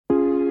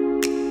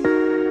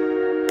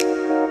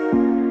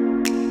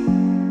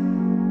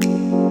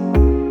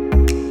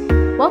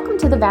Welcome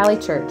to the Valley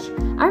Church.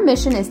 Our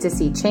mission is to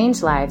see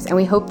changed lives, and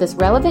we hope this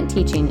relevant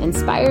teaching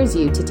inspires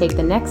you to take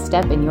the next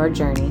step in your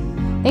journey.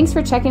 Thanks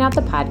for checking out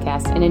the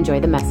podcast and enjoy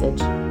the message.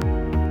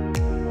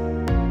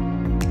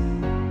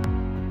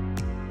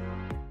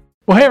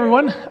 Well, hey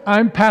everyone,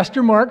 I'm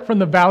Pastor Mark from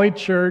the Valley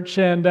Church,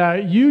 and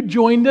you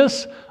joined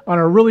us on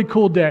a really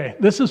cool day.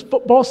 This is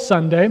Football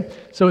Sunday,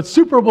 so it's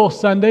Super Bowl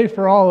Sunday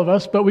for all of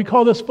us, but we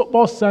call this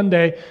Football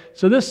Sunday.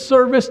 So this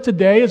service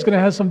today is going to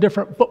have some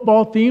different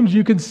football themes.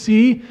 You can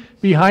see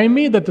behind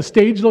me that the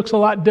stage looks a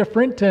lot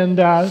different, and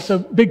so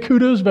big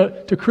kudos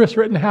to Chris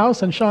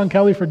Rittenhouse and Sean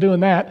Kelly for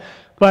doing that.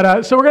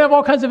 But so we're going to have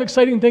all kinds of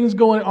exciting things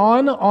going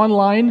on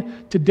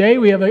online today.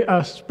 We have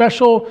a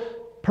special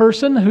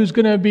person who's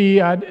going to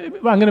be, I'm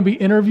going to be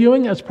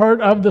interviewing as part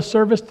of the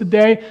service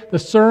today. The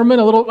sermon,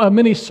 a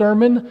mini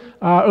sermon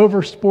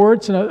over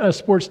sports and a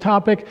sports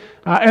topic.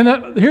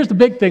 Here's the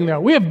big thing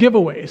though, we have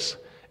giveaways.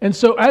 And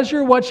so as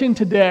you're watching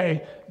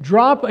today,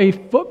 drop a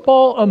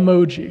football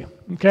emoji.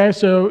 Okay,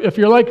 so if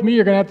you're like me,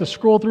 you're going to have to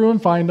scroll through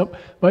and find them,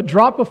 but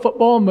drop a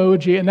football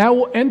emoji and that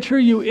will enter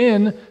you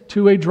in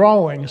to a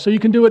drawing. So you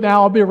can do it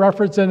now. I'll be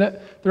referencing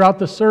it throughout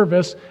the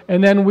service,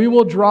 and then we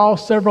will draw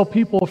several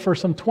people for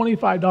some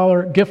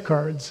 $25 gift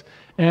cards.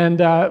 And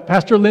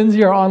Pastor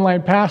Lindsay, our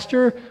online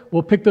pastor,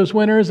 will pick those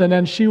winners, and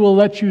then she will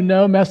let you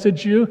know,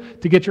 message you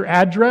to get your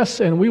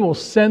address, and we will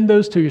send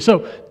those to you.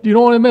 So you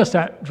don't want to miss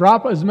that.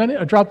 Drop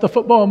the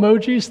football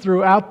emojis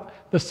throughout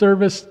the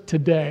service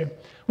today.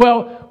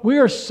 Well, we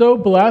are so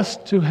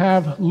blessed to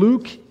have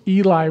Luke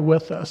Eli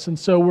with us. And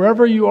so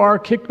wherever you are,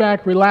 kick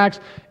back, relax,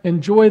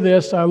 enjoy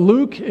this.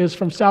 Luke is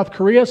from South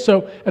Korea.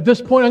 So at this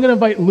point, I'm going to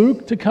invite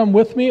Luke to come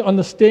with me on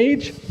the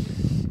stage.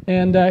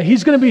 And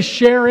he's going to be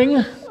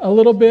sharing a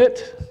little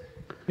bit.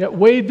 Yeah,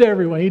 waved to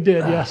everyone. He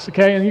did, yes.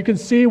 Okay, and you can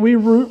see we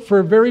root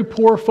for very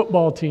poor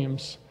football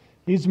teams.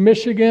 He's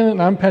Michigan,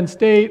 and I'm Penn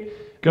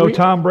State.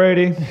 Tom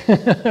Brady.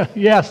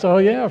 Yes, oh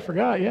yeah, I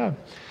forgot, yeah.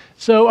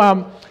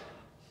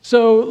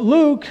 So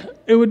Luke,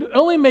 it would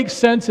only make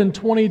sense in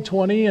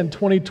 2020 and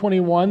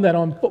 2021 that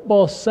on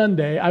Football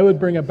Sunday, I would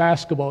bring a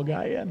basketball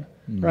guy in,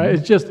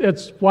 right?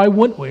 It's why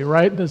wouldn't we,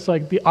 right? It's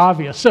like the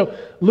obvious. So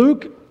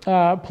Luke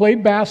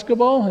played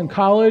basketball in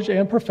college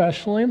and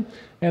professionally,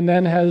 and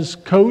then has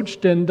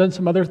coached and done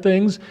some other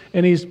things,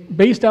 and he's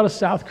based out of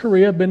South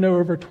Korea, been there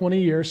over 20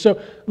 years.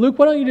 So Luke,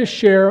 why don't you just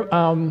share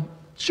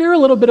a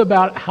little bbit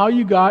about how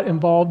you got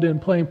involved in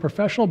playing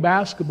professional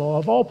basketball,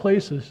 of all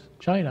places,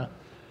 China.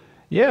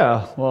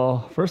 Yeah,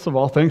 well, first of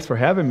all, thanks for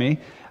having me.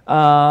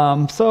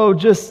 So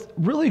just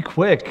really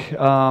quick,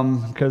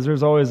 because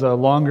there's always a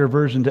longer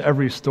version to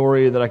every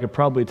story that I could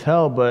probably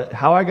tell, but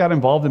how I got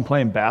involved in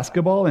playing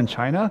basketball in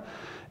China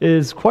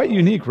is quite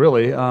unique,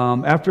 really.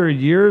 After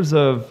years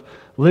of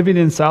living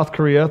in South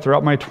Korea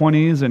throughout my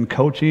 20s and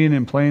coaching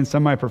and playing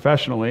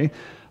semi-professionally,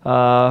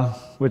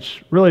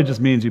 which really just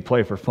means you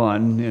play for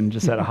fun and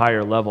just at a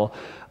higher level.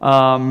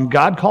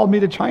 God called me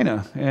to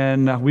China,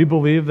 and we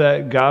believe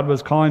that God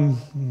was calling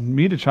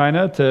me to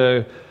China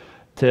to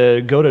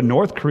go to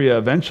North Korea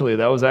eventually.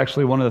 That was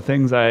actually one of the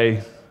things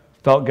I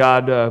felt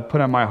God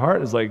put on my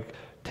heart, is like,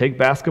 take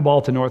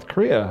basketball to North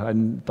Korea. I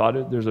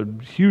thought there's a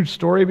huge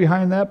story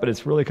behind that, but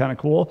it's really kind of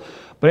cool.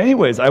 But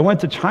anyways, I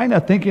went to China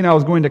thinking I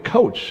was going to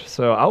coach.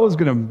 So I was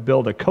going to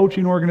build a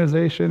coaching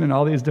organization and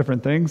all these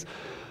different things.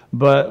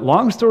 But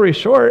long story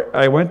short,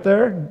 I went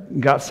there,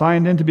 got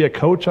signed in to be a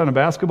coach on a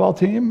basketball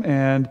team,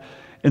 and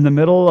in the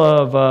middle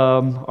of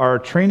our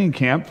training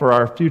camp for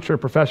our future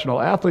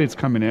professional athletes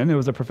coming in, it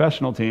was a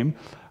professional team,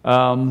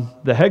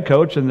 the head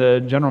coach and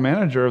the general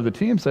manager of the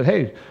team said,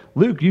 "Hey,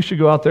 Luke, you should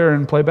go out there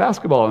and play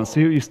basketball and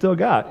see what you still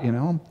got." You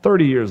know, I'm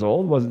 30 years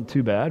old, wasn't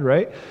too bad,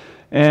 right?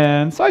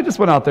 And so I just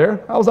went out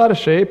there. I was out of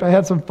shape, I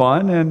had some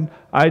fun, and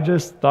I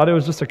just thought it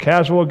was just a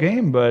casual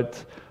game,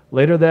 but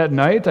later that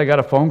night, I got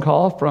a phone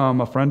call from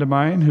a friend of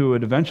mine who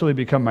would eventually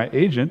become my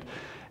agent,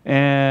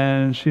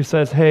 and she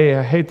says, "Hey,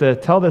 I hate to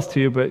tell this to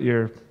you, but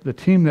the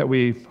team that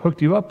we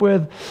hooked you up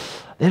with,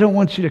 they don't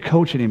want you to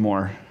coach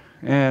anymore."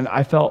 And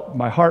I felt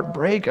my heart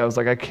break. I was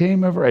like, I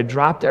came over, I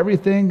dropped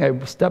everything,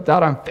 I stepped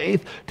out on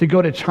faith to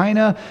go to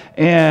China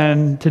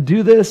and to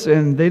do this,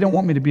 and they don't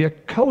want me to be a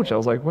coach. I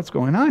was like, what's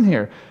going on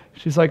here?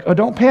 She's like, oh,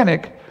 don't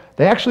panic.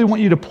 They actually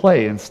want you to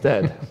play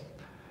instead.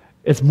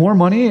 It's more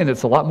money and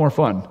it's a lot more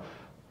fun.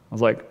 I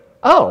was like,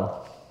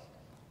 oh,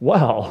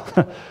 well,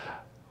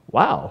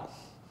 wow.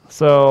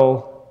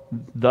 So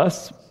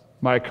thus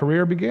my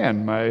career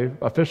began. My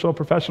official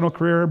professional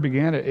career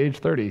began at age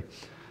 30.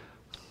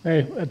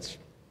 Hey, that's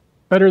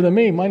better than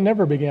me. Mine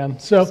never began.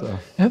 So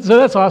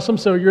that's awesome.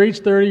 So you're age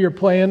 30, you're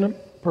playing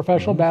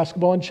professional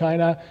basketball in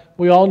China.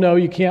 We all know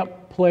you can't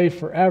play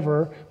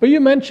forever. But you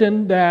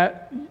mentioned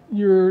that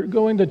you're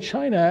going to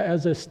China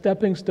as a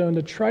stepping stone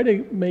to try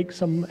to make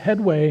some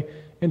headway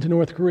into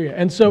North Korea.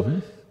 And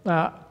so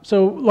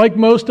so like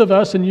most of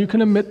us, and you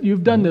can admit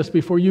you've done this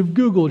before, you've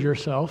Googled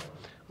yourself.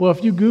 Well,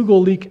 if you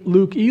Google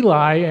Luke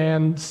Eli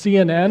and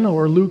CNN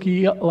or Luke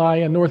Eli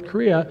and North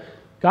Korea,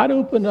 God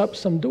opened up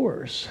some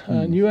doors,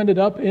 and you ended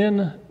up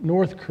in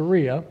North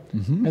Korea.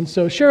 And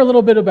so share a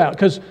little bit about,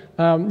 because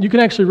you can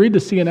actually read the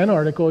CNN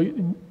article.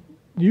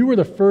 You were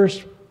the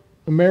first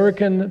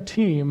American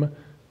team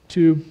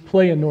to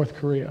play in North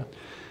Korea.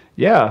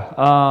 Yeah,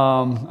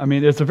 I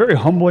mean, it's a very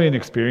humbling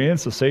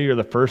experience to say you're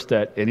the first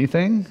at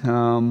anything.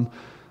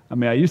 I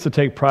mean, I used to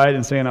take pride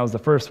in saying I was the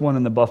first one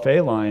in the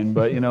buffet line,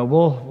 but,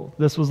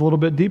 this was a little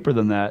bit deeper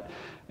than that.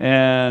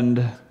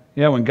 And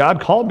yeah, when God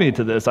called me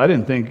to this, I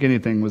didn't think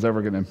anything was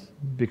ever going to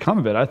become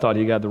of it. I thought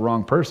he got the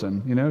wrong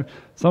person.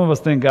 Some of us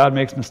think God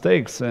makes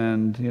mistakes,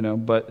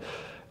 but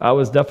I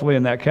was definitely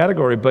in that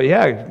category. But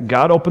yeah,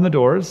 God opened the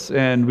doors,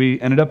 and we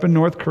ended up in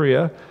North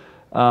Korea.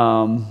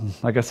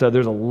 Like I said,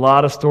 there's a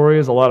lot of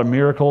stories, a lot of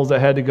miracles that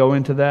had to go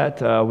into that.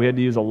 We had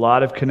to use a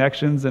lot of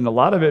connections, and a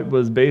lot of it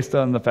was based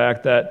on the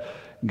fact that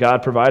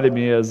God provided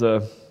me as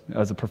a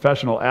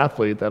professional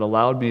athlete that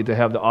allowed me to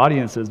have the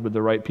audiences with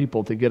the right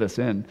people to get us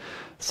in.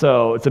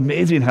 So it's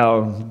amazing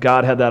how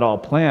God had that all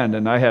planned,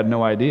 and I had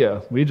no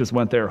idea. We just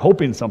went there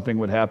hoping something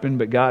would happen,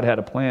 but God had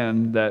a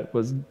plan that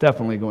was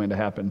definitely going to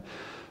happen.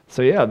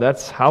 So yeah,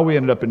 that's how we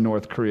ended up in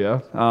North Korea.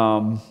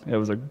 It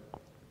was a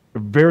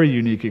very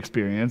unique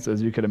experience,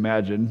 as you could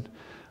imagine.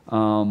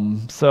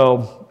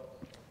 So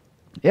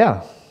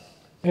yeah.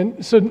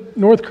 And so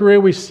North Korea,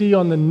 we see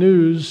on the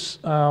news,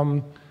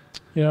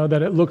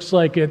 that it looks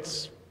like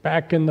it's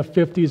back in the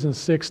 50s and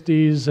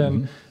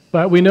 60s,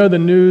 but we know the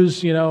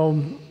news,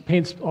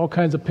 paints all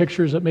kinds of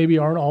pictures that maybe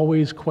aren't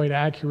always quite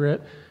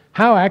accurate.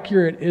 How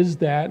accurate is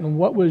that, and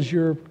what was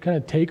your kind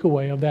of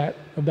takeaway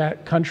of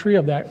that country,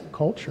 of that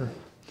culture?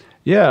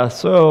 Yeah,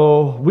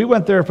 so we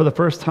went there for the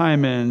first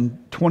time in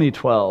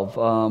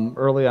 2012,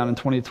 early on in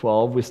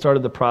 2012. We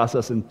started the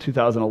process in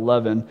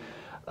 2011.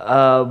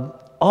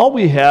 All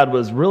we had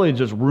was really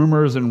just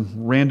rumors and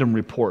random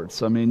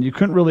reports. I mean, you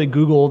couldn't really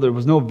Google. There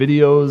was no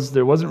videos.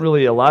 There wasn't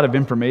really a lot of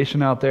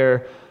information out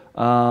there.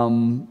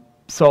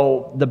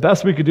 So the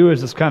best we could do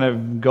is just kind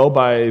of go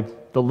by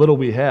the little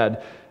we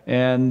had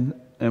and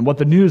what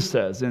the news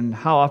says. And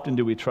how often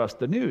do we trust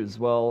the news?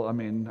 Well, I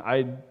mean,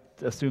 I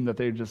assumed that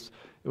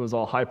it was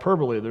all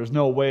hyperbole. There's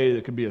no way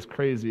it could be as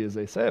crazy as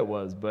they say it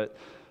was. But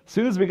as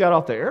soon as we got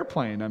off the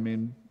airplane, I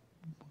mean,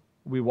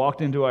 we walked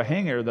into a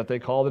hangar that they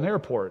called an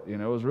airport. It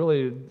was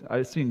really,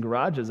 I've seen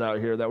garages out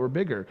here that were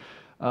bigger.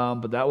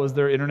 But that was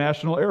their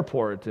international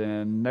airport.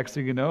 And next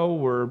thing you know,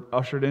 we're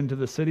ushered into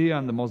the city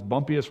on the most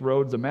bumpiest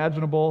roads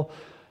imaginable.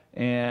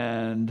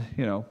 And,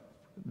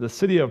 the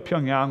city of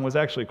Pyongyang was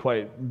actually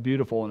quite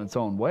beautiful in its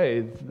own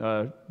way.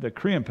 The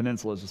Korean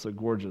Peninsula is just a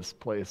gorgeous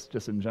place,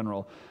 just in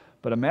general.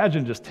 But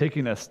imagine just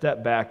taking a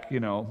step back,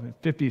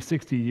 50,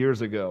 60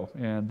 years ago,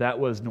 and that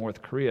was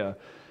North Korea.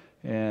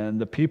 And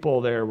the people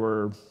there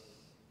were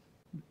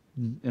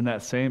in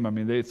that same,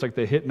 it's like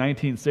they hit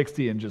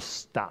 1960 and just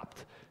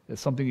stopped.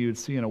 It's something you would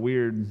see in a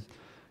weird,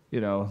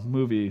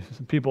 movie.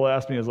 People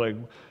asked me, well,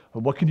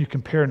 what can you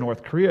compare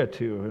North Korea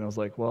to? And I was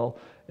like, well,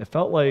 it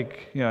felt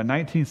like, a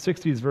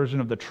 1960s version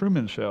of the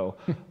Truman Show.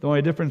 The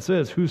only difference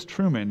is, who's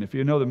Truman? If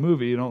you know the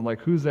movie, you don't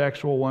who's the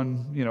actual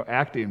one,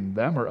 acting,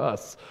 them or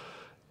us?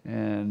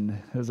 And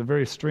it was a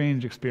very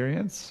strange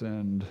experience.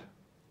 And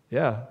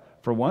yeah,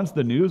 for once,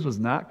 the news was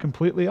not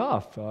completely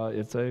off.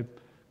 It's a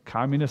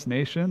communist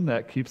nation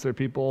that keeps their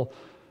people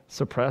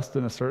suppressed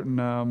in a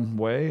certain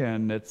way,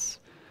 and it's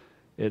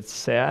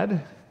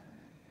sad,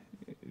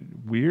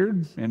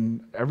 weird,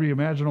 and every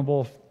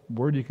imaginable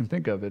word you can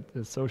think of it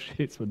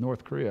associates with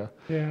North Korea.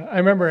 Yeah, I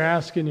remember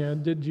asking you,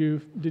 did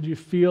you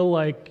feel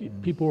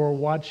like people were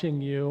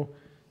watching you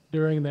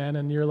during then?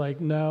 And you're like,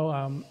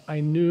 no,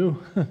 I knew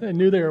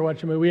they were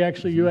watching me.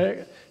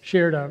 You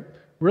shared a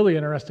really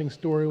interesting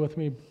story with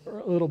me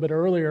a little bit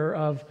earlier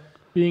of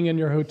being in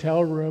your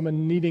hotel room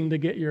and needing to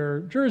get your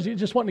jersey,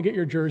 just wanting to get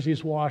your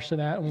jerseys washed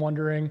and that, and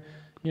wondering,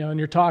 and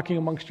you're talking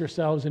amongst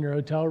yourselves in your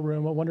hotel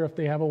room. I wonder if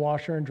they have a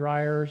washer and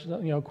dryer,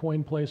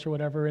 coin place or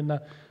whatever in the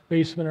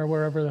basement or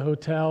wherever the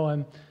hotel.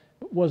 And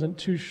it wasn't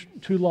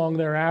too long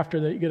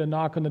thereafter that you get a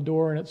knock on the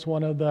door, and it's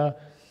one of the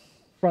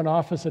front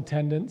office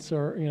attendants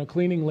or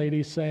cleaning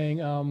ladies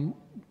saying,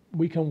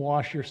 we can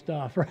wash your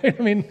stuff, right?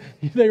 I mean,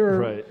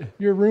 Right.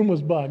 Your room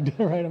was bugged,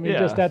 right? I mean,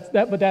 Yeah.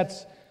 but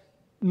that's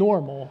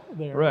normal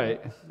there.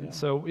 Right. Yeah.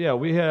 So yeah,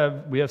 we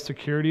have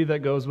security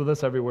that goes with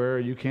us everywhere.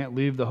 You can't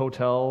leave the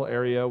hotel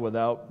area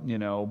without,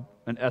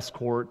 an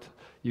escort.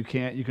 You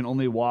can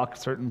only walk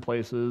certain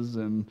places,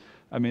 and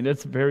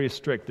it's very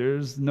strict.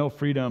 There's no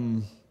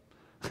freedom.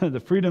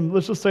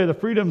 Let's just say the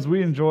freedoms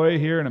we enjoy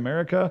here in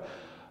America,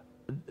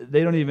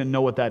 they don't even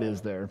know what that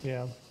is there.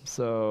 Yeah.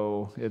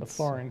 So it's a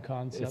foreign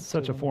concept. It's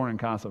such a foreign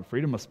concept.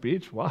 Freedom of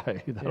speech?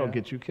 Why? That'll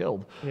get you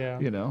killed. Yeah.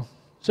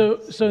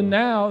 So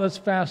now let's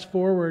fast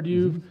forward.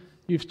 You've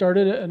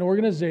started an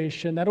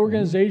organization. That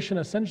organization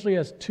essentially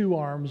has two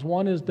arms.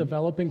 One is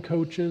developing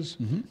coaches.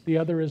 The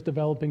other is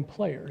developing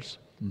players,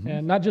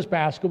 and not just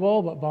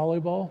basketball, but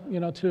volleyball.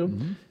 Too.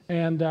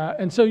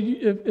 And so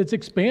it's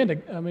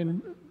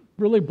expanding.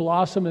 Really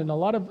blossomed in a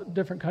lot of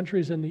different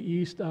countries in the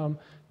East.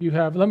 You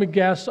have. Let me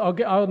guess.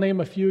 I'll name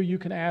a few. You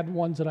can add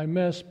ones that I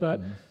missed.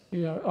 But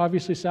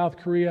obviously South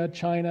Korea,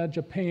 China,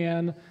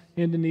 Japan,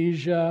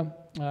 Indonesia,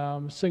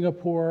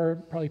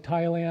 Singapore, probably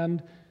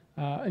Thailand.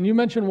 And you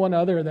mentioned one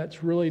other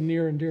that's really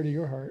near and dear to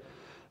your heart.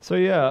 So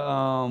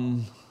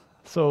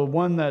so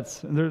one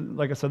that's,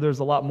 like I said, there's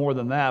a lot more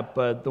than that,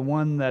 but the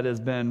one that has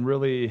been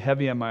really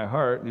heavy on my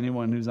heart,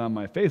 anyone who's on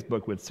my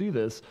Facebook would see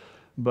this,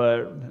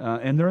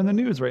 and they're in the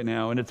news right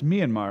now, and it's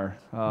Myanmar.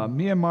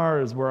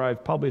 Myanmar is where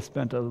I've probably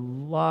spent a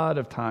lot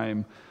of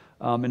time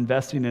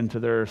investing into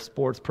their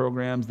sports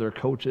programs, their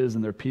coaches,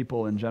 and their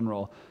people in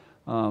general.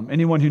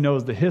 Anyone who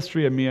knows the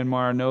history of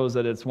Myanmar knows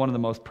that it's one of the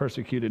most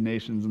persecuted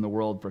nations in the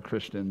world for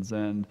Christians,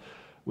 and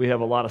we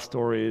have a lot of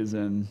stories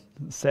and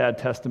sad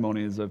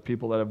testimonies of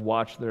people that have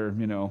watched their,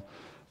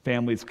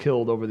 families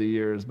killed over the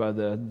years by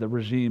the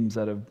regimes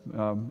that have.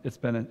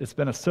 It's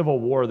been a civil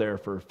war there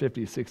for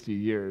 50, 60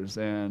 years,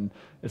 and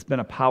it's been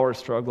a power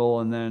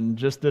struggle. And then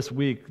just this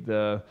week,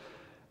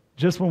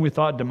 just when we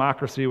thought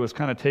democracy was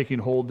kind of taking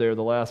hold there,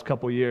 the last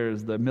couple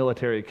years, the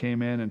military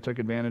came in and took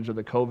advantage of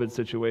the COVID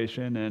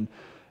situation and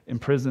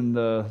imprisoned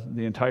the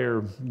entire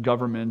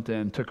government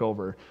and took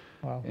over.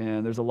 Wow.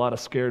 And there's a lot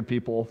of scared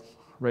people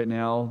right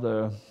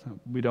now.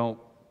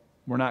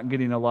 We're not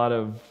getting a lot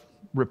of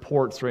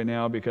reports right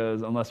now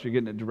because unless you're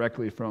getting it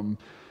directly from,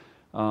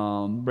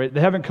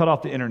 they haven't cut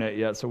off the internet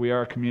yet, so we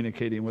are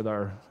communicating with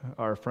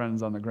our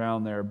friends on the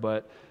ground there.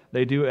 But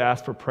they do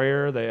ask for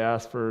prayer. They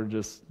ask for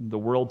just the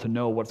world to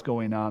know what's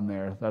going on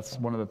there. That's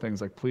one of the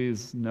things. Like,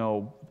 please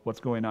know what's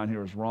going on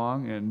here is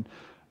wrong,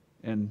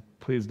 and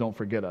please don't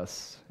forget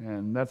us.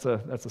 And that's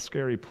a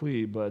scary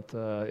plea, but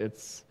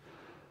So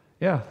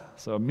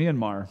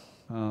Myanmar.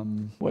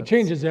 What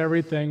changes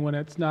everything when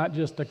it's not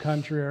just a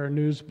country or a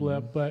news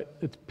blip, but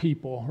it's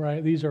people,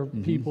 right? These are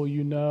people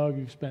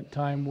you've spent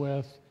time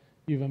with,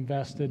 you've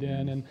invested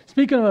in. And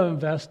speaking of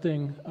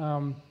investing,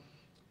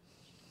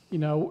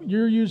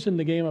 you're using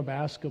the game of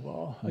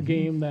basketball, a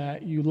game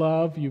that you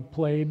love, you've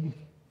played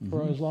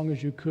for as long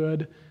as you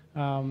could,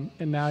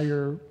 and now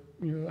you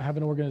have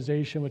an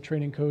organization with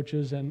training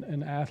coaches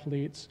and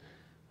athletes.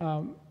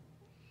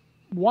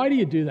 Why do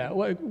you do that?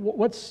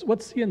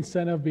 What's the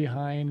incentive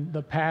behind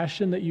the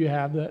passion that you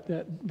have,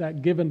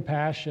 that given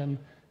passion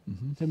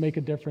to make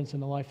a difference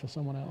in the life of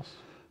someone else?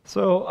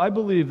 So I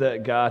believe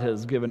that God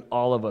has given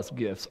all of us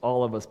gifts,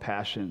 all of us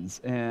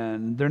passions,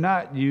 and they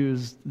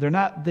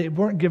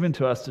weren't given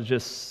to us to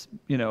just,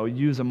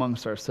 use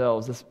amongst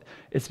ourselves.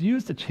 It's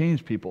used to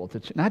change people,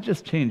 not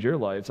just change your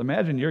lives.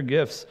 Imagine your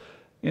gifts.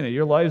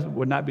 Your lives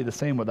would not be the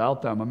same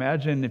without them.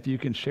 Imagine if you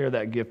can share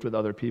that gift with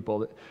other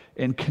people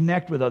and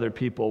connect with other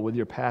people with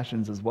your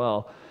passions as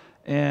well.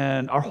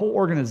 And our whole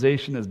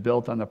organization is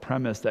built on the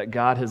premise that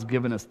God has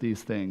given us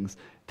these things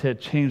to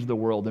change the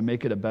world and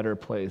make it a better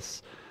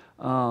place.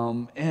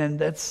 And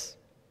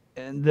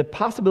the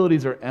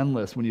possibilities are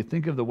endless when you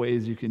think of the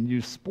ways you can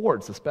use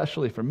sports,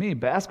 especially for me,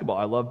 basketball.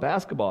 I love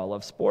basketball. I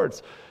love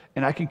sports.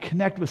 And I can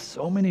connect with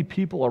so many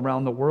people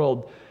around the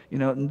world.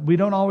 We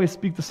don't always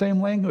speak the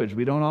same language.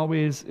 We don't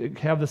always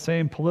have the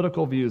same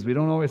political views. We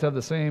don't always have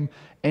the same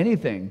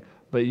anything.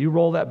 But you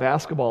roll that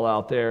basketball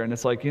out there, and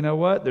it's like, you know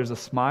what? There's a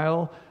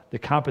smile. The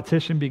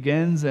competition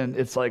begins, and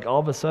it's like all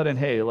of a sudden,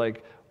 hey,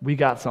 like, we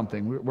got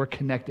something. We're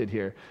connected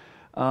here.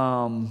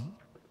 And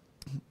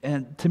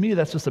to me,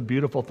 that's just a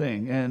beautiful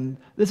thing. And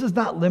this is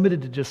not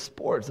limited to just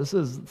sports. This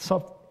is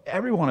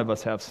every one of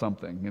us have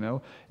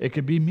something, It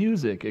could be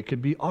music. It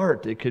could be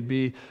art. It could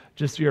be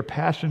just your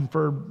passion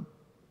for,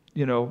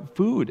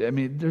 food. I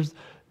mean,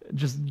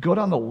 just go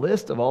down the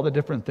list of all the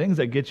different things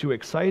that get you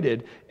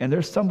excited, and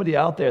there's somebody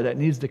out there that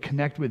needs to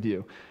connect with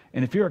you.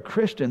 And if you're a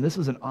Christian, this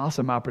is an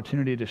awesome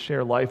opportunity to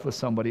share life with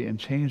somebody and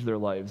change their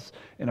lives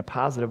in a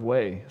positive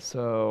way.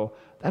 So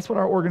that's what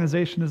our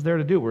organization is there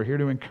to do. We're here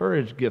to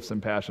encourage gifts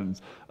and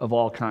passions of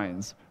all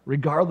kinds,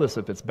 regardless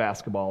if it's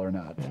basketball or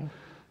not. Yeah.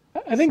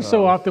 I think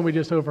so often we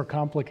just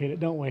overcomplicate it,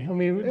 don't we? I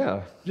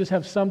mean, just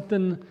have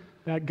something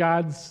that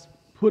God's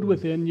put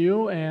within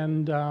you,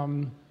 and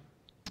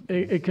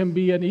it can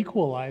be an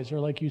equalizer,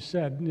 like you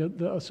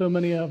said. So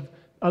many of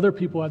other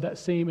people have that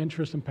same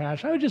interest and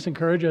passion. I would just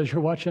encourage you, as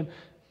you're watching,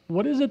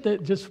 what is it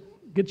that just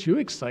gets you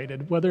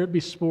excited? Whether it be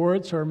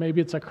sports, or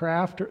maybe it's a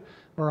craft,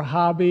 or a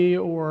hobby,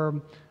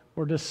 or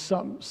just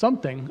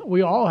something.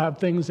 We all have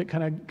things that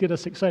kind of get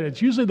us excited.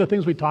 It's usually the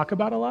things we talk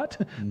about a lot.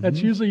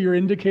 That's usually your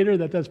indicator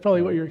that's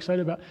probably what you're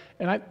excited about.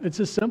 And it's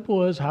as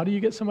simple as, how do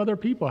you get some other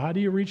people? How do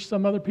you reach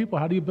some other people?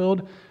 How do you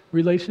build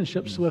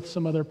relationships with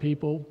some other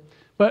people?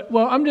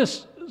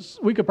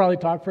 We could probably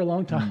talk for a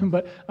long time,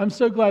 but I'm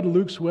so glad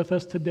Luke's with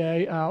us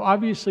today.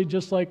 Obviously,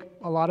 just like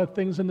a lot of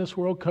things in this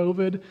world,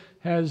 COVID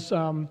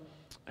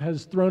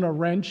has thrown a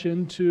wrench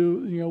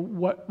into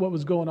what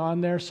was going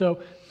on there.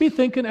 So be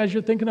thinking, as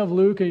you're thinking of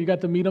Luke, and you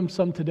got to meet him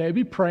some today,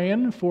 be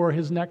praying for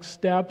his next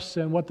steps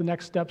and what the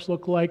next steps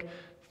look like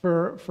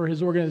for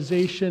his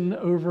organization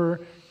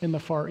over in the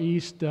Far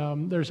East.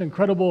 There's an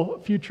incredible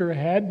future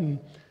ahead, and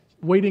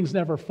waiting's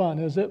never fun,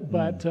 is it?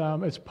 But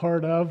it's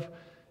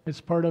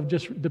part of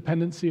just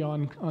dependency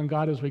on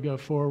God as we go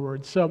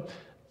forward. So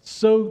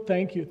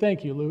thank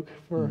you, Luke,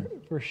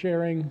 for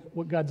sharing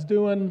what God's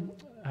doing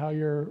how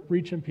you're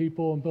reaching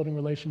people and building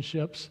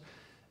relationships.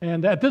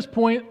 And at this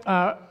point,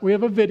 we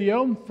have a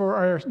video for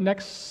our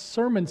next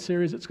sermon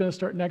series. It's going to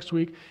start next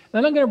week.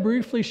 Then I'm going to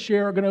briefly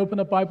share, I'm going to open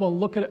the Bible and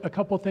look at a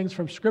couple of things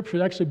from Scripture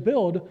to actually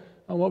build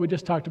on what we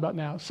just talked about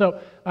now. So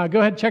go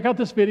ahead, check out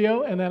this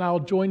video, and then I'll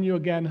join you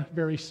again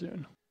very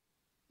soon.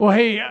 Well,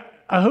 hey,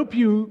 I hope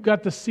you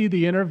got to see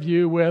the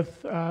interview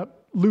with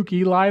Luke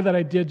Eli that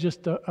I did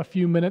just a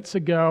few minutes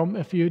ago.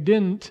 If you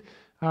didn't,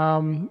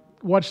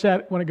 watch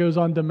that when it goes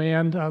on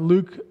demand.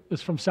 Luke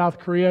is from South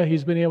Korea.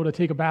 He's been able to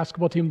take a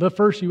basketball team, the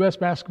first U.S.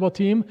 basketball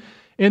team,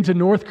 into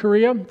North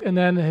Korea, and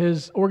then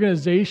his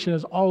organization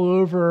is all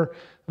over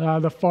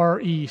the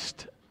Far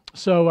East.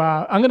 So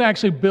I'm going to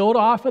actually build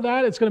off of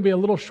that. It's going to be a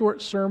little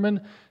short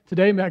sermon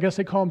today. I guess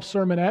they call them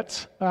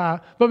sermonettes.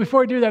 But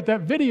before I do that,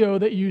 that video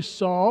that you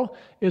saw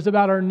is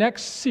about our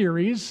next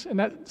series, and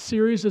that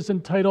series is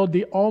entitled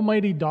The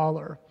Almighty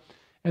Dollar.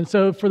 And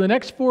so for the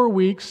next 4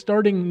 weeks,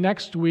 starting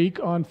next week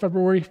on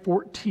February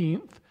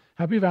 14th,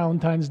 happy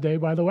Valentine's Day,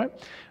 by the way,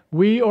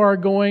 we are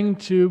going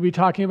to be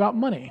talking about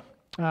money.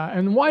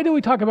 And why do we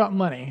talk about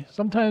money?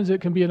 Sometimes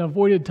it can be an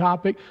avoided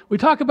topic. We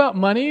talk about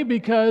money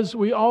because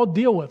we all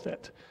deal with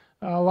it.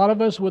 A lot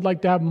of us would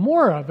like to have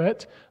more of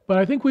it, but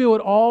I think we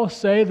would all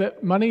say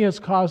that money has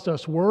caused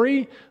us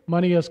worry,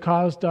 money has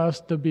caused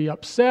us to be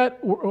upset,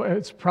 or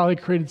it's probably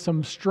created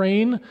some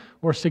strain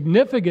or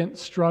significant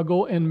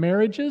struggle in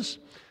marriages.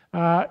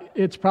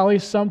 It's probably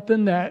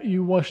something that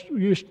you wish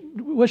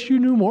you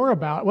knew more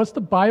about. What's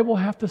the Bible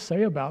have to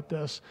say about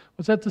this?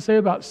 What's that to say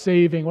about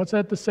saving? What's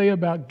that to say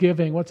about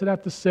giving? What's it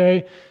have to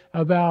say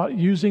about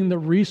using the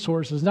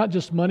resources, not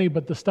just money,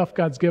 but the stuff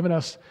God's given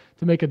us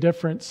to make a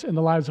difference in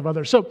the lives of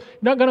others? So you're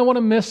not going to want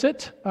to miss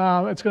it.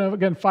 It's going to,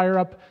 again, fire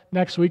up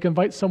next week.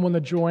 Invite someone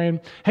to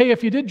join. Hey,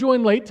 if you did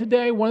join late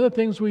today, one of the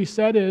things we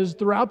said is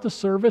throughout the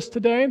service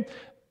today,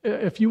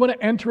 if you want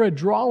to enter a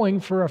drawing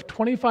for a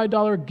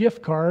 $25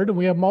 gift card, and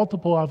we have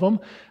multiple of them,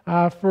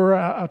 for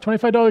a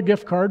 $25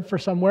 gift card for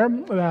somewhere,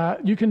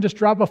 you can just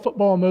drop a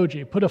football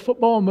emoji. Put a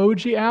football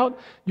emoji out.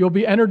 You'll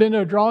be entered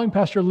into a drawing.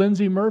 Pastor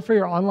Lindsay Murphy,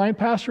 our online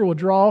pastor, will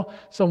draw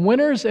some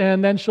winners,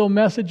 and then she'll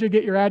message you,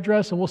 get your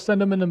address, and we'll send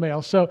them in the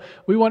mail. So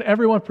we want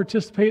everyone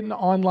participating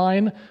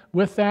online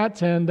with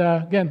that, and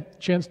again,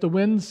 chance to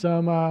win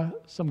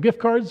some gift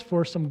cards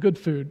for some good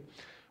food.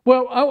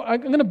 Well, I'm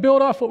going to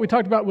build off what we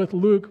talked about with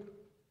Luke.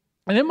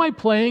 And in my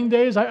playing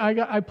days,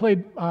 I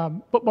played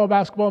football,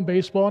 basketball, and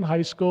baseball in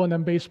high school, and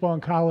then baseball in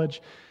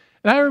college.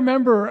 And I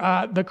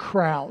remember the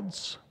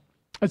crowds.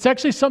 It's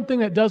actually something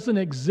that doesn't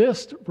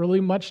exist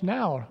really much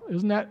now.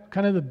 Isn't that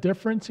kind of the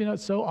difference? You know,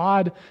 it's so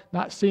odd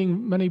not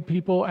seeing many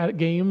people at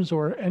games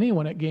or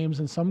anyone at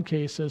games in some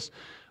cases.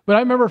 But I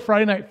remember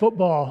Friday night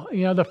football,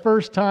 you know, the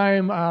first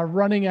time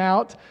running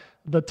out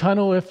the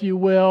tunnel, if you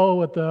will,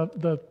 with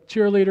the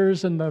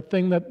cheerleaders and the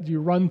thing that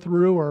you run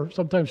through or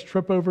sometimes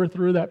trip over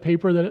through, that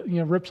paper that, you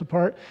know, rips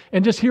apart,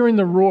 and just hearing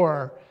the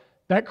roar,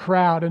 that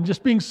crowd, and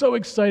just being so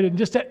excited, and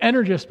just that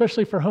energy,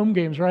 especially for home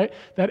games, right?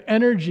 That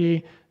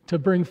energy to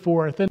bring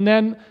forth. And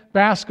then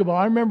basketball.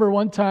 I remember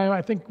one time,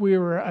 I think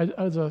I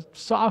was a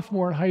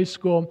sophomore in high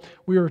school,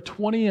 we were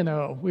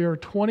 20-0. We were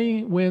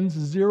 20 wins,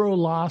 0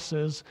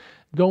 losses,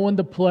 going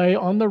to play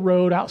on the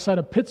road outside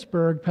of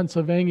Pittsburgh,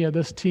 Pennsylvania,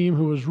 this team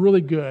who was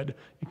really good,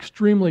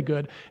 extremely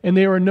good. And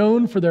they were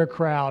known for their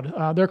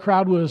crowd. Their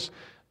crowd was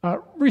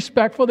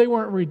respectful. They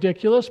weren't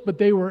ridiculous, but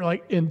they were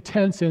like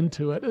intense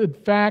into it. In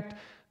fact,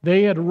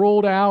 they had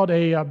rolled out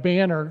a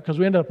banner because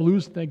we ended up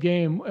losing the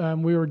game.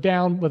 We were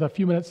down with a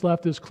few minutes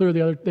left. It was clear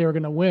they were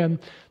going to win.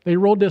 They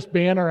rolled this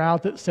banner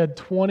out that said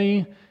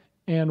 20-1.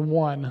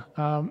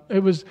 It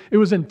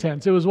was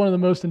intense. It was one of the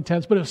most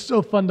intense, but it was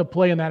so fun to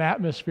play in that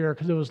atmosphere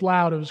because it was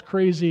loud, it was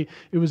crazy,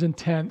 it was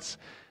intense.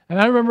 And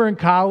I remember in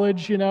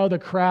college, you know, the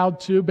crowd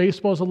too.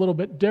 Baseball's a little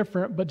bit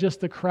different, but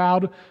just the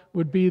crowd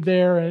would be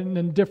there,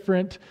 and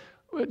different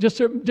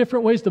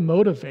ways to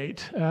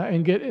motivate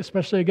and get,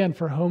 especially again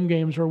for home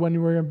games or when we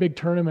were in big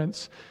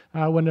tournaments,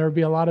 when there would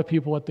be a lot of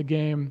people at the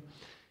game.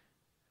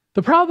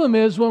 The problem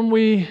is when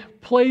we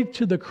play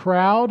to the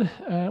crowd,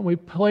 we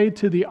play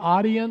to the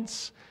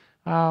audience,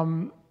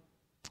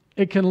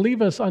 it can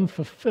leave us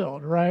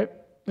unfulfilled, right?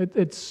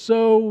 It's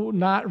so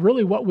not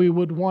really what we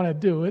would want to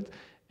do.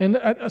 And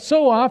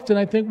so often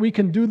I think we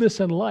can do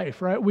this in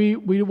life, right? We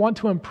want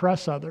to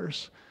impress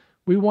others.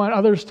 We want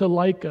others to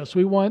like us.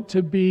 We want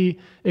to be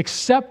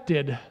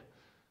accepted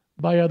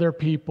by other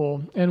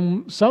people.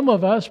 And some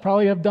of us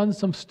probably have done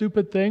some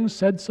stupid things,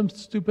 said some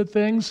stupid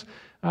things,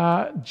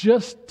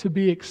 just to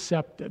be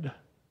accepted,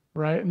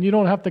 right? And you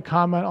don't have to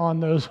comment on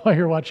those while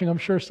you're watching. I'm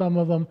sure some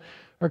of them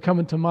are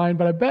coming to mind,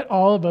 but I bet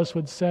all of us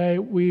would say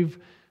we've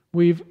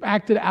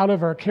acted out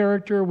of our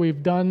character.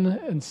 We've done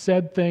and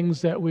said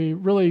things that we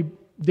really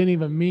didn't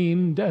even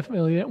mean,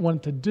 definitely didn't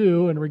want to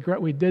do, and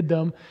regret we did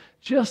them,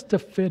 just to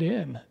fit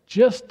in,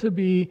 just to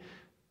be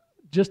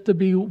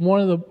one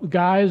of the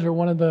guys or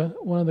one of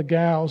the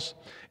gals.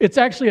 It's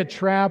actually a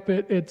trap.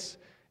 It's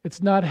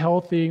not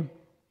healthy.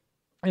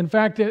 In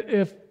fact,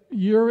 if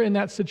you're in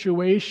that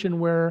situation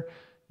where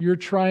you're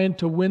trying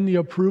to win the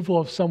approval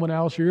of someone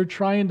else, or you're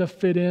trying to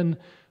fit in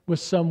with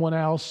someone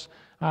else,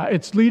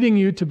 it's leading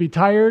you to be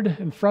tired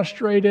and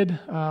frustrated,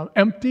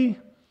 empty,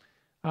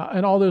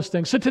 and all those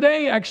things. So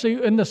today,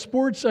 actually, in the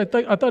sports, I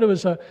thought it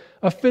was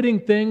a fitting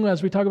thing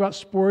as we talk about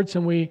sports,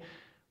 and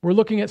we're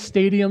looking at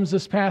stadiums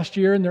this past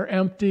year, and they're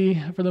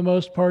empty for the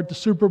most part. The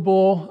Super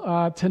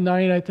Bowl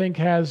tonight, I think,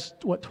 has,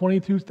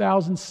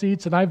 22,000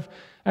 seats, and I've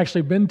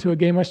actually been to a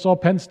game. I saw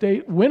Penn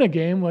State win a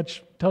game,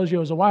 which tells you it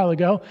was a while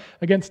ago,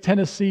 against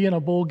Tennessee in a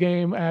bowl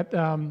game at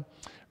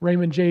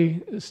Raymond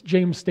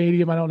James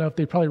Stadium. I don't know if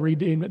they probably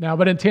renamed it now,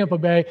 but in Tampa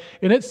Bay,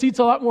 and it seats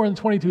a lot more than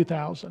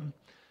 22,000.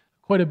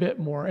 Quite a bit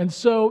more. And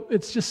so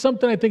it's just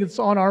something I think it's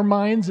on our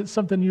minds. It's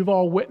something you've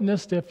all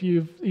witnessed if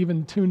you've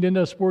even tuned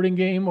into a sporting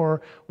game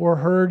or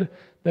heard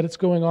that it's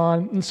going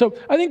on. And so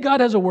I think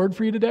God has a word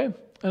for you today.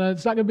 And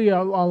it's not going to be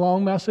a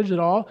long message at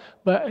all,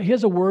 but He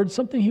has a word,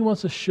 something He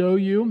wants to show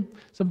you,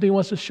 something He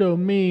wants to show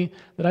me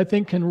that I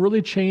think can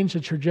really change the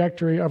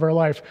trajectory of our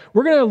life.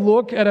 We're going to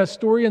look at a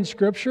story in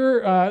Scripture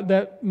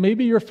that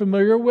maybe you're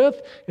familiar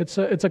with. It's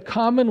a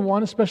common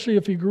one, especially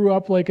if you grew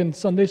up like in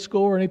Sunday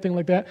school or anything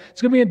like that. It's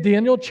going to be in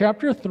Daniel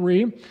chapter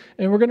 3,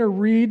 and we're going to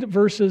read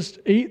verses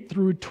 8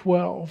 through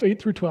 12.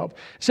 It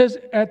says,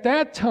 "At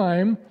that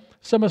time,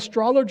 some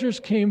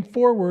astrologers came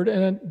forward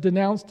and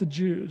denounced the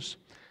Jews.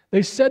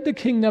 They said to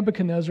King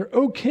Nebuchadnezzar,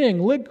 'O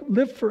king,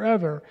 live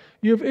forever.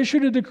 You have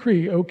issued a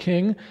decree, O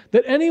king,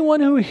 that anyone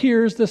who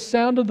hears the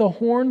sound of the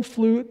horn,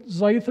 flute,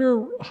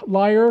 zither,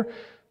 lyre,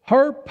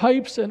 harp,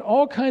 pipes, and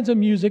all kinds of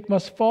music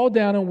must fall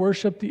down and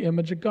worship the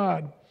image of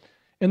God.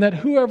 And that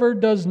whoever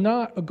does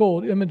not,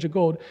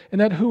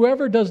 and that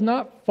whoever does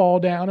not fall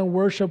down and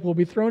worship will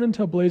be thrown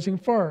into a blazing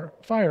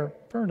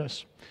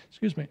furnace.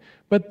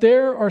 But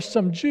there are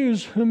some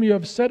Jews whom you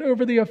have set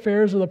over the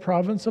affairs of the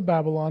province of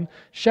Babylon,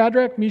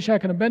 Shadrach,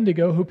 Meshach, and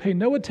Abednego, who pay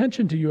no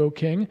attention to you, O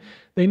king.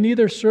 They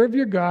neither serve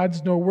your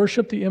gods nor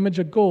worship the image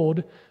of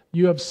gold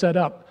you have set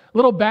up.'" A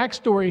little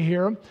backstory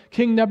here.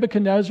 King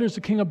Nebuchadnezzar is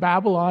the king of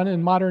Babylon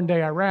in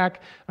modern-day Iraq.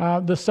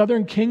 The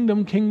southern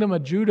kingdom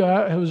of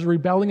Judah was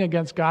rebelling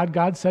against God.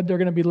 God said they're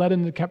going to be led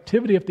into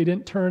captivity if they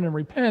didn't turn and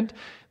repent.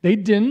 They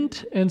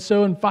didn't, and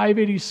so in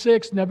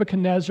 586,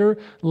 Nebuchadnezzar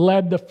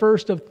led the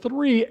first of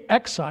 3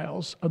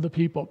 exiles of the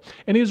people.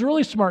 And he was a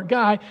really smart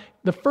guy.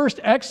 The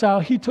first exile,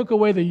 he took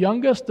away the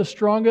youngest, the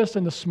strongest,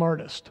 and the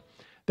smartest.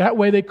 That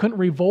way they couldn't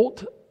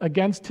revolt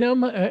against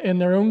him in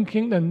their own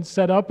kingdom,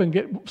 set up and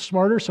get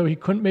smarter so he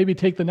couldn't maybe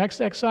take the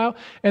next exile.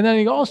 And then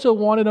he also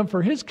wanted them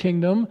for his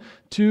kingdom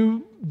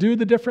to do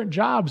the different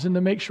jobs and to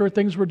make sure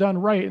things were done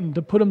right and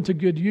to put them to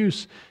good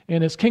use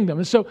in his kingdom.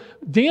 And so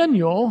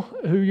Daniel,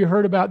 who you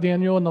heard about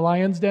Daniel in the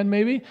lion's den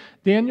maybe,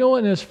 Daniel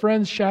and his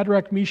friends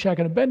Shadrach, Meshach,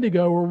 and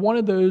Abednego were one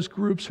of those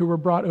groups who were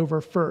brought over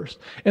first.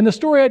 And the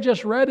story I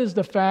just read is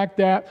the fact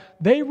that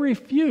they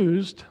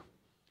refused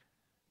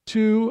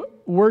to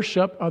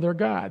worship other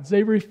gods.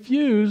 They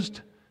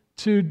refused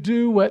to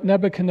do what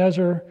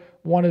Nebuchadnezzar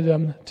wanted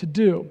them to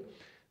do.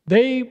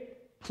 They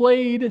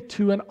played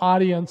to an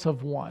audience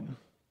of one.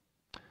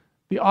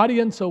 The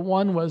audience of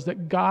one was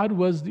that God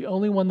was the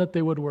only one that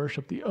they would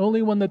worship, the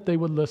only one that they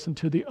would listen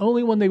to, the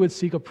only one they would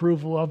seek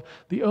approval of,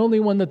 the only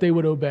one that they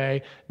would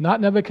obey,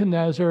 not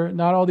Nebuchadnezzar,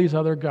 not all these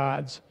other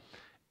gods.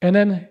 And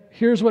then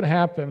here's what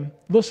happened.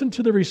 Listen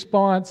to the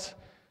response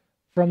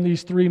from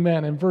these 3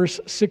 men. In verse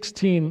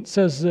 16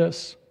 says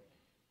this: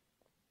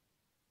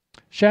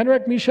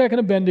 "Shadrach, Meshach,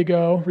 and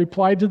Abednego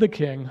replied to the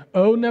king,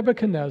 'O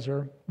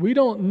Nebuchadnezzar, we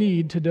don't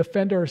need to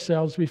defend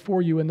ourselves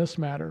before you in this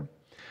matter.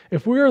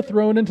 If we are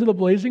thrown into the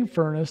blazing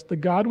furnace, the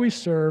God we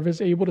serve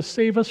is able to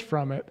save us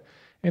from it,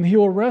 and He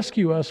will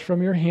rescue us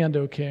from your hand,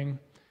 O king.'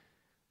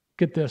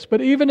 Get this.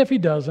 But even if He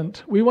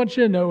doesn't, we want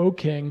you to know, O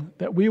king,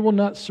 that we will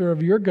not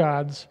serve your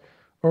gods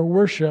or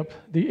worship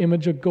the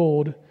image of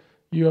gold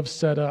you have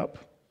set up."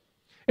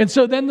 And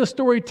so then the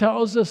story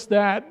tells us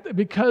that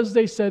because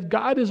they said,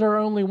 God is our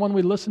only one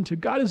we listen to,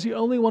 God is the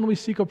only one we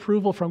seek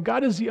approval from,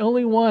 God is the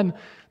only one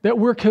that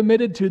we're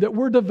committed to, that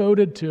we're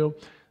devoted to,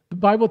 the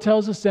Bible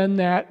tells us then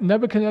that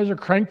Nebuchadnezzar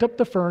cranked up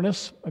the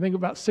furnace, I think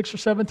about 6 or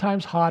 7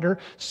 times hotter,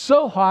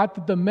 so hot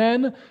that the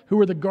men who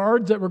were the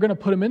guards that were going to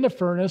put him in the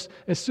furnace,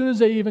 as soon as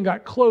they even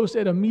got close,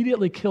 it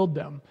immediately killed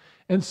them.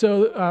 And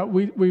so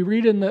we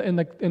read in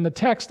the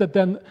text that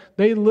then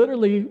they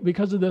literally,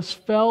 because of this,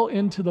 fell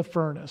into the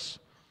furnace.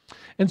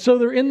 And so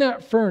they're in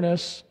that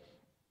furnace,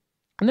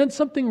 and then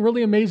something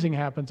really amazing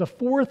happens. A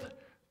 4th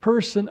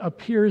person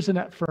appears in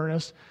that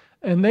furnace,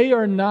 and they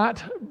are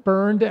not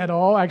burned at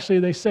all. Actually,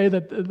 they say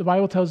that the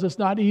Bible tells us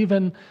not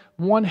even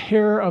one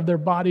hair of their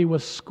body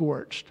was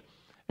scorched.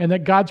 And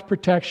that God's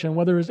protection,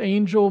 whether it was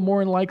angel, more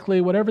than likely,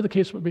 whatever the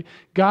case would be,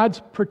 God's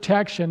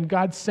protection,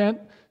 God sent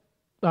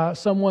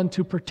someone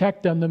to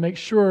protect them to make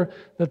sure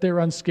that they're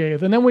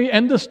unscathed. And then we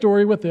end the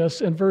story with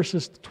this in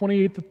verses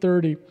 28 to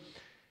 30.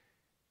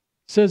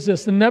 Says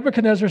this: "Then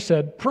Nebuchadnezzar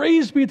said,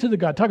 'Praise be to the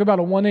God,'" talk about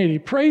a 180,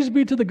 "'Praise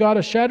be to the God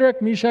of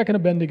Shadrach, Meshach, and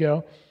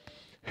Abednego,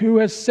 who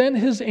has sent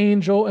his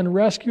angel and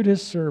rescued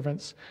his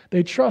servants.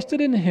 They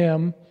trusted in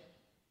him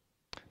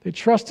They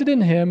trusted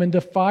in him and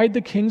defied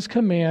the king's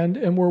command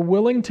and were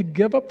willing to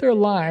give up their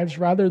lives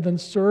rather than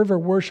serve or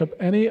worship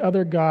any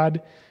other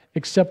god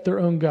except their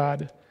own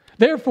God.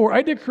 Therefore,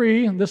 I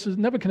decree,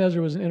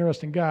 Nebuchadnezzar was an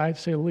interesting guy, to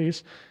say the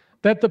least,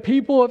 that the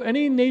people of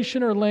any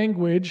nation or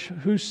language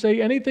who say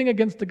anything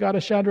against the God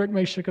of Shadrach,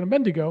 Meshach, and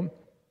Abednego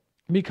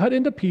be cut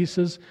into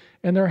pieces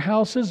and their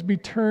houses be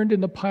turned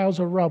into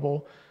piles of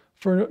rubble,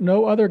 for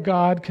no other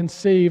God can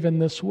save in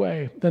this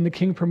way. Then the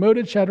king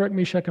promoted Shadrach,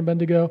 Meshach, and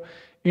Abednego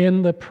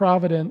in the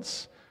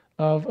province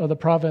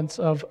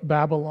of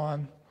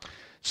Babylon.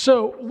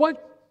 So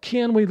what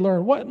can we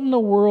learn? What in the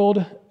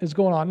world is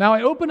going on? Now,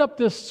 I opened up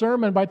this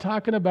sermon by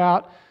talking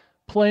about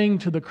playing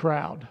to the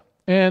crowd,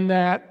 and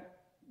that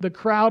the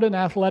crowd in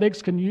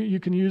athletics you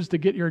can use to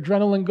get your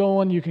adrenaline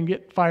going. You can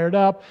get fired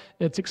up.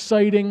 It's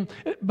exciting.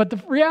 But the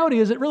reality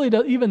is it really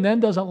even then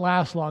doesn't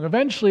last long.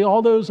 Eventually,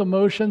 all those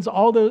emotions,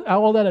 all that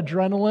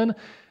adrenaline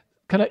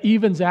kind of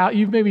evens out.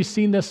 You've maybe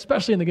seen this,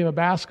 especially in the game of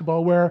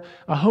basketball, where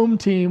a home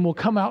team will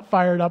come out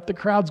fired up. The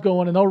crowd's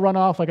going, and they'll run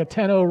off like a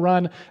 10-0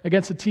 run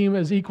against a team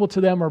as equal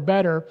to them or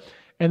better.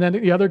 And then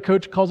the other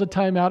coach calls a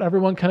timeout.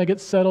 Everyone kind of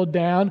gets settled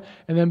down.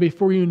 And then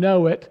before you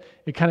know it,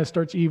 it kind of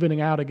starts evening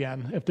out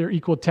again. If they're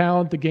equal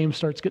talent, the game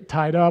starts to get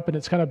tied up, and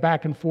it's kind of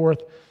back and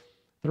forth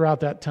throughout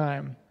that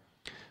time.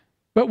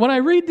 But when I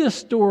read this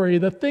story,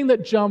 the thing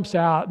that jumps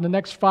out in the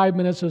next 5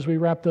 minutes as we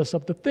wrap this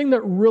up, the thing that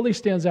really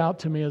stands out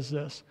to me is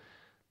this.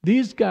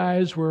 These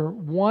guys were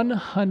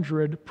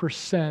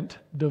 100%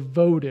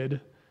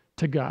 devoted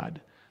to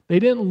God. They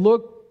didn't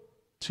look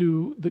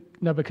to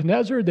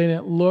Nebuchadnezzar. They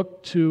didn't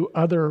look to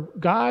other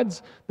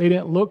gods. They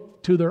didn't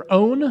look to their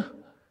own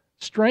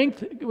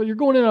strength. When you're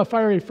going in a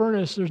fiery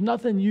furnace, there's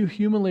nothing you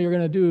humanly are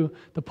going to do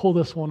to pull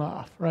this one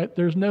off, right?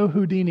 There's no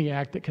Houdini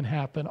act that can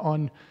happen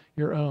on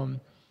your own.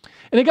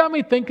 And it got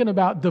me thinking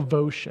about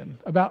devotion,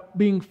 about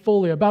being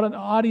fully, about an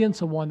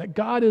audience of one, that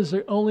God is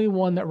the only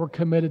one that we're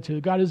committed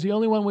to. God is the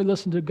only one we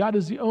listen to. God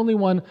is the only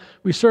one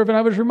we serve. And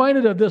I was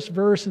reminded of this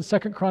verse in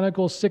 2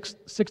 Chronicles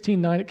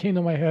 16:9. It came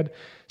to my head. It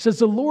says,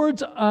 "The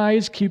Lord's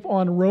eyes keep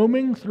on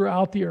roaming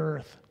throughout the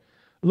earth,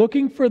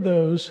 looking for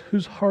those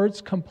whose hearts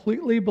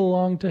completely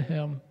belong to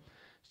him,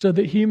 so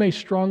that he may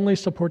strongly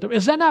support them."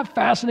 Is that not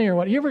fascinating or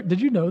what? Did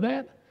you know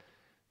that?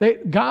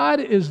 God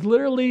is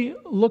literally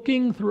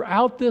looking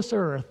throughout this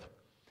earth.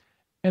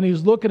 And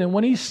he's looking, and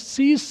when he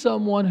sees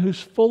someone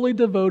who's fully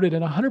devoted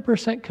and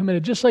 100%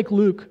 committed, just like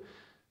Luke,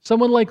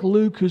 someone like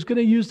Luke who's going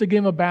to use the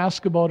game of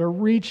basketball to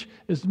reach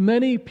as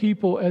many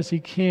people as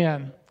he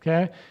can,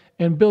 okay,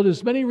 and build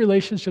as many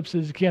relationships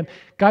as he can,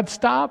 God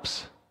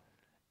stops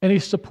and he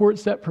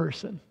supports that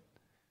person.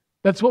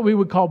 That's what we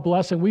would call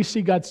blessing. We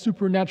see God's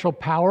supernatural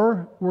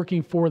power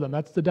working for them.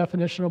 That's the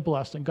definition of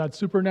blessing. God's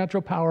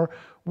supernatural power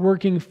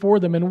working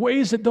for them in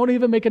ways that don't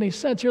even make any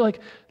sense. You're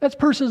like, that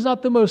person's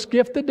not the most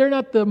gifted. They're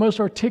not the most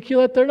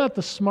articulate. They're not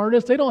the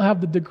smartest. They don't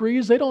have the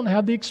degrees. They don't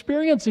have the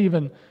experience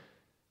even.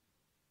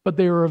 But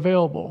they were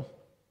available.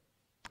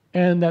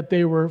 And that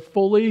they were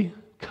fully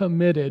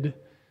committed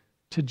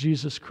to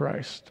Jesus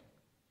Christ.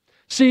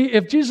 See,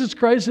 if Jesus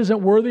Christ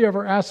isn't worthy of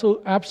our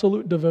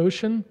absolute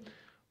devotion,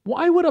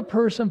 why would a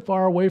person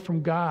far away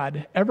from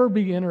God ever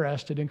be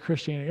interested in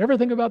Christianity? Ever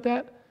think about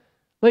that?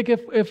 Like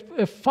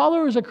if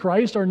followers of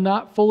Christ are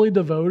not fully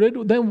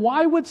devoted, then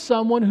why would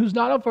someone who's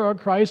not a follower of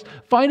Christ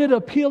find it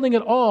appealing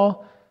at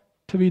all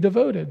to be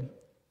devoted?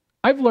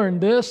 I've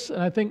learned this,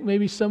 and I think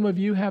maybe some of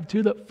you have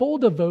too, that full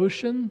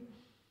devotion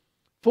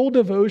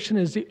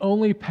is the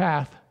only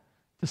path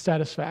to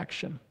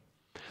satisfaction.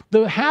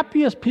 The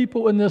happiest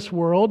people in this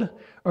world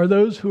are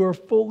those who are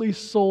fully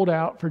sold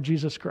out for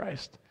Jesus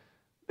Christ.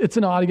 It's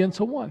an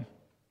audience of one.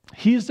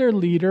 He's their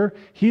leader.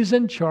 He's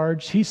in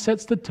charge. He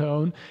sets the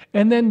tone.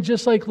 And then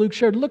just like Luke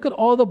shared, look at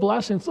all the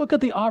blessings. Look at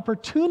the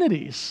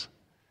opportunities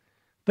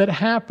that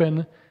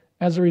happen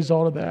as a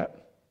result of that.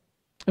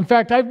 In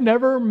fact, I've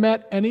never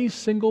met any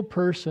single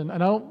person,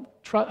 and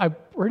I'm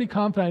pretty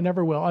confident I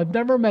never will. I've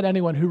never met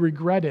anyone who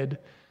regretted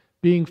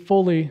being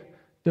fully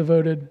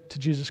devoted to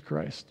Jesus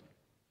Christ.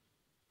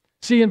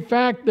 See, in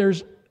fact,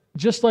 there's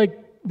just like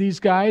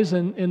these guys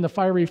in the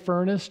fiery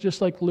furnace,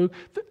 just like Luke,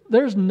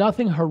 there's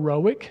nothing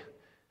heroic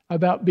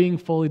about being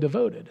fully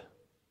devoted.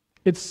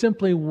 It's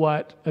simply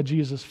what a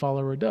Jesus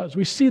follower does.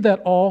 We see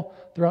that all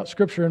throughout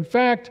Scripture. In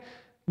fact,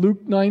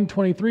 Luke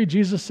 9:23,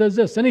 Jesus says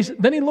this.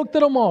 Then he looked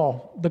at them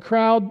all, the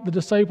crowd, the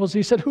disciples.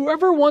 He said,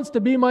 "Whoever wants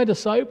to be my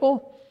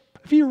disciple,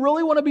 if you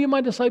really want to be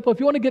my disciple, if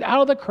you want to get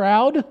out of the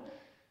crowd, if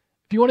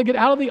you want to get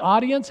out of the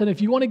audience, and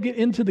if you want to get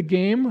into the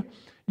game,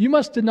 you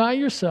must deny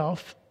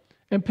yourself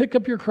and pick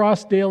up your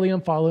cross daily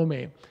and follow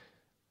me."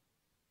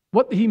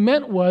 What he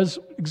meant was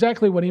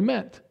exactly what he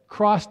meant.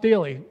 Cross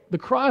daily. The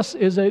cross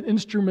is an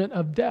instrument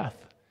of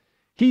death.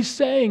 He's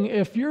saying,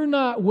 if you're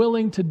not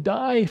willing to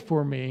die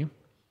for me,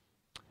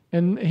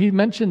 and he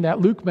mentioned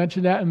that, Luke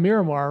mentioned that in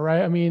Miramar,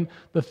 right? I mean,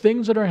 the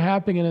things that are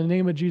happening in the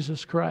name of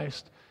Jesus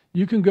Christ.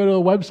 You can go to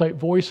the website,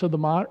 Voice of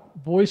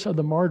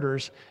the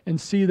Martyrs, and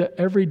see that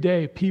every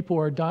day people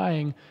are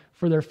dying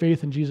for their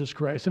faith in Jesus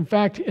Christ. In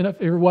fact,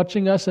 if you're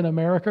watching us in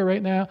America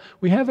right now,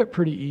 we have it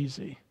pretty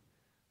easy.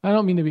 I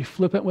don't mean to be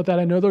flippant with that.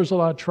 I know there's a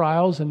lot of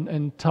trials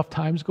and tough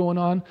times going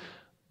on,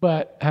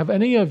 but have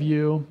any of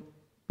you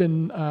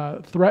been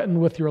threatened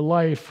with your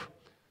life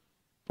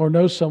or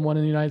know someone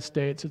in the United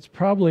States? It's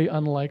probably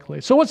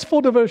unlikely. So what's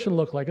full devotion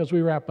look like as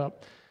we wrap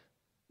up?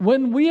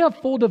 When we have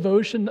full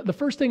devotion, the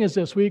first thing is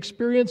this: we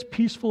experience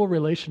peaceful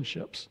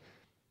relationships.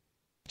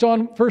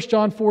 1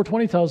 John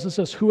 4:20 tells us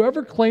this: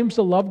 whoever claims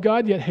to love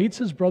God yet hates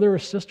his brother or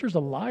sister is a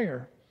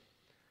liar.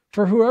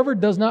 For whoever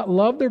does not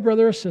love their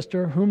brother or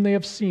sister whom they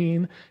have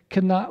seen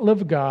cannot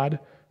love God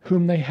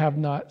whom they have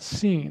not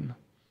seen.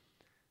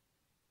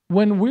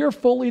 When we're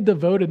fully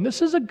devoted, and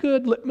this is a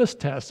good litmus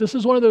test, this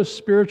is one of those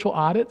spiritual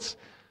audits.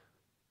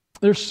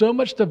 There's so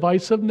much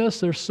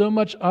divisiveness, there's so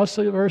much us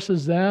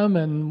versus them,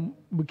 and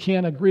we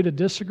can't agree to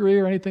disagree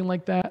or anything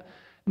like that.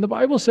 And the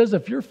Bible says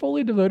if you're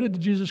fully devoted to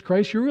Jesus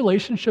Christ, your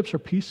relationships are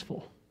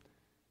peaceful.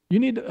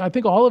 I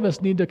think all of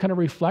us need to kind of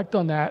reflect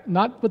on that,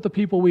 not with the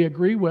people we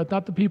agree with,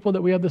 not the people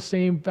that we have the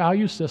same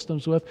value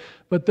systems with,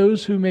 but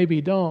those who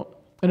maybe don't.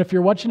 And if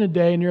you're watching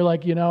today and you're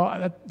like,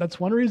 that's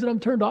one reason I'm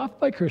turned off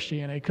by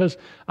Christianity, because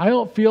I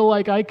don't feel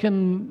like I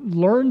can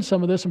learn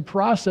some of this and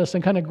process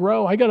and kind of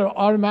grow. I got to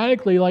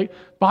automatically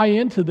buy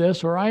into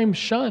this or I'm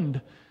shunned.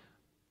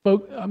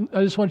 Folks,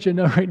 I just want you to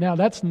know right now,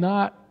 that's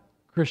not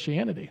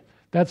Christianity.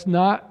 That's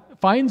not,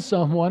 find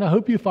someone, I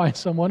hope you find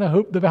someone, I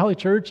hope the Valley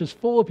Church is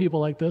full of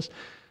people like this,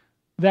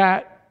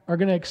 that are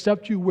going to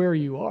accept you where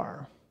you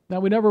are. Now,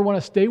 we never want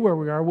to stay where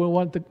we are. We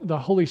want the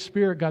Holy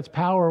Spirit, God's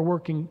power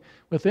working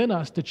within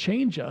us to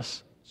change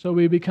us so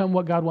we become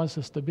what God wants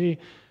us to be.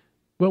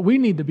 But we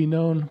need to be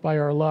known by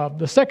our love.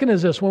 The second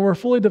is this: when we're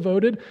fully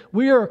devoted,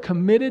 we are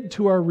committed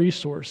to our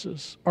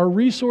resources. Our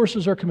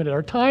resources are committed: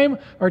 our time,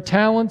 our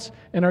talents,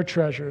 and our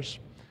treasures.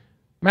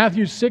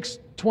 Matthew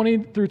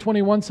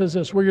 6:20-21 says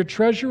this: where your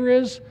treasure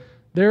is,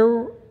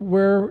 there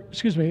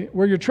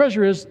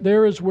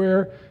is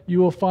where you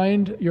will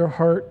find your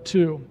heart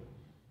too.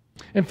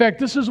 In fact,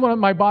 this is one of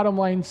my bottom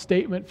line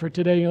statement for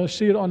today. You'll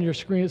see it on your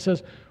screen. It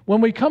says, when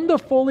we come to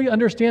fully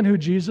understand who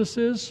Jesus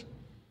is,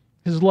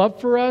 his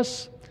love for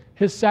us,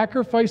 his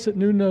sacrifice that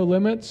knew no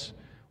limits,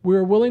 we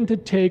are willing to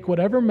take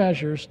whatever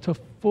measures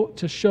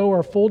to show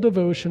our full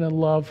devotion and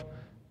love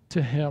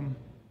to him.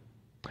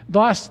 The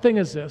last thing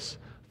is this: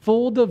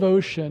 full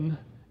devotion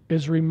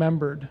is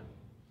remembered.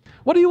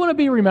 What do you want to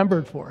be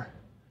remembered for?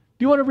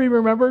 Do you want to be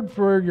remembered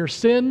for your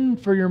sin,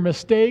 for your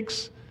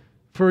mistakes,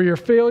 for your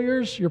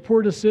failures, your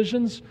poor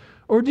decisions?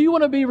 Or do you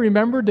want to be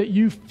remembered that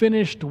you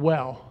finished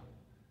well,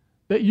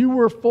 that you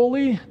were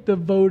fully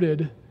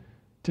devoted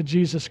to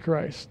Jesus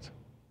Christ?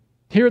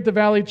 Here at the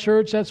Valley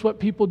Church, that's what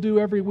people do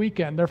every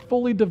weekend. They're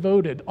fully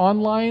devoted,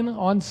 online,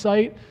 on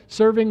site,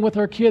 serving with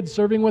our kids,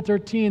 serving with our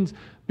teens,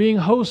 being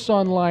hosts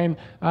online,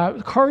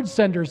 card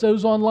senders,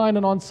 those online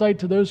and on site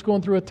to those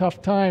going through a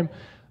tough time.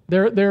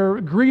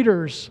 They're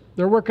greeters.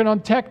 They're working on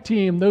tech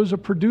team. Those are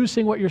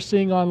producing what you're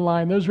seeing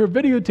online. Those are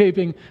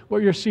videotaping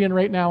what you're seeing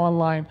right now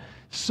online.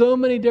 So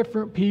many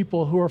different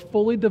people who are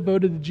fully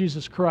devoted to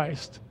Jesus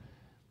Christ.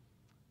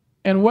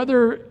 And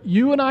whether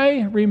you and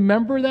I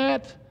remember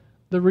that,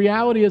 the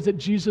reality is that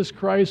Jesus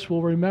Christ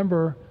will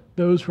remember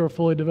those who are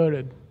fully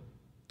devoted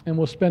and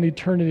will spend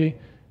eternity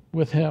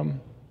with him.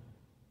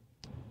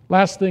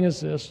 Last thing is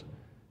this: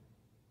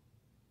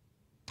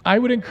 I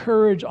would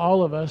encourage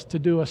all of us to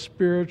do a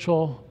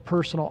spiritual,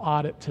 personal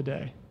audit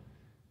today.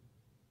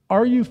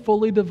 Are you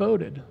fully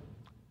devoted?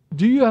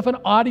 Do you have an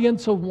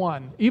audience of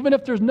one? Even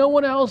if there's no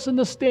one else in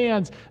the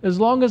stands, as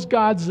long as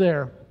God's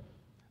there,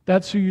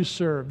 that's who you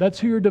serve. That's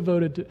who you're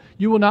devoted to.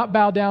 You will not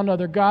bow down to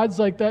other gods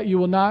like that. You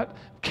will not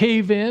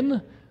cave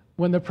in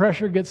when the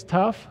pressure gets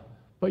tough,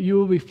 but you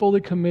will be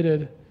fully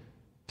committed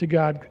to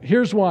God.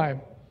 Here's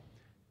why.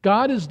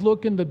 God is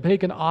looking to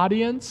take an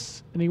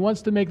audience, and he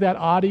wants to make that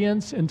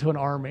audience into an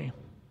army.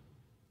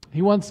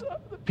 He wants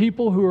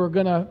people who are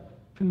going to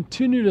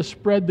continue to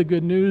spread the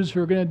good news,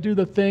 who are going to do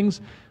the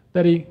things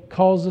that he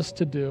calls us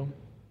to do.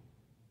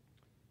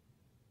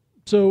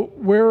 So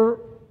where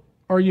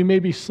are you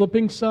maybe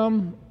slipping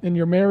some in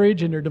your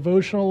marriage, in your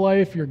devotional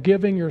life, your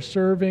giving, your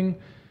serving?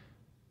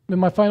 And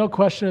my final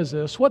question is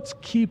this: what's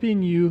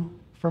keeping you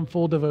from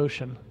full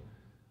devotion?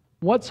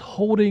 What's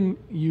holding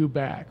you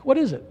back? What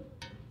is it?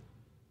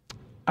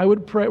 I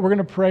would pray, we're going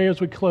to pray as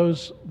we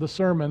close the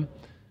sermon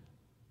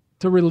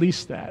to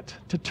release that,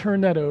 to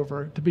turn that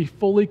over, to be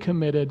fully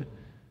committed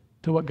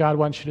to what God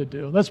wants you to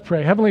do. Let's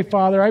pray. Heavenly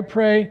Father, I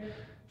pray,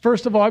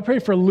 first of all, I pray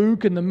for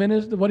Luke and the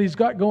ministry, what he's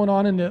got going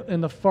on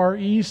in the Far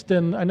East,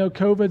 and I know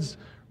COVID's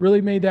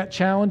really made that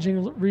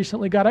challenging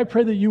recently. God, I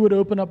pray that you would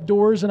open up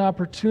doors and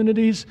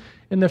opportunities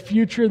in the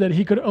future that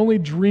he could only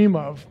dream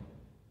of,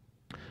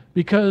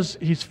 because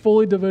he's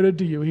fully devoted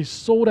to you. He's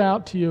sold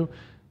out to you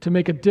to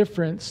make a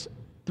difference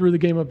through the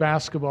game of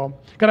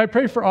basketball. God, I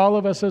pray for all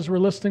of us as we're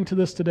listening to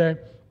this today.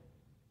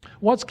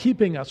 What's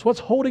keeping us? What's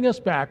holding us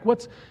back?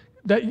 What's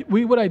that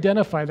we would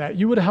identify that.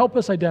 You would help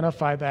us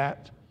identify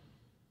that.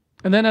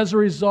 And then as a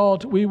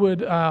result, we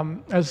would,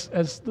 as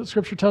the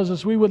scripture tells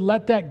us, we would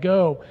let that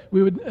go.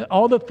 We would,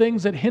 all the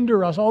things that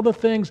hinder us, all the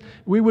things,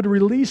 we would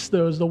release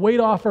those, the weight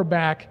off our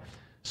back,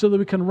 so that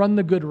we can run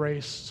the good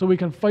race, so we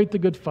can fight the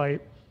good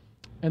fight,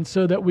 and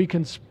so that we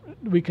can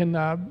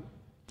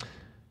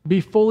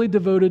be fully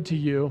devoted to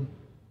you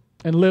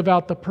and live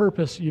out the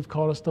purpose you've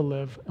called us to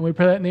live. And we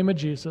pray that in the name of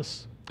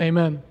Jesus.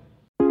 Amen.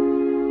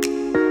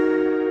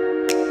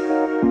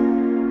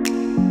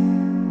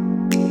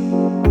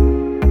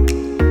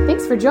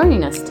 Thanks for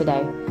joining us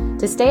today.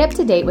 To stay up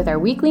to date with our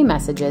weekly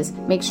messages,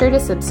 make sure to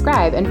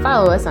subscribe and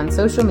follow us on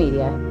social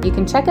media. You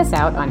can check us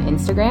out on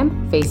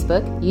Instagram,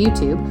 Facebook,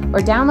 YouTube, or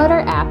download our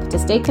app to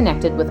stay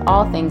connected with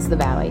all things the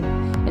Valley.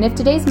 And if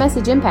today's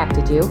message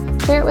impacted you,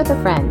 share it with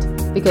a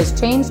friend, because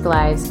changed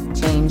lives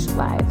change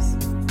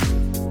lives.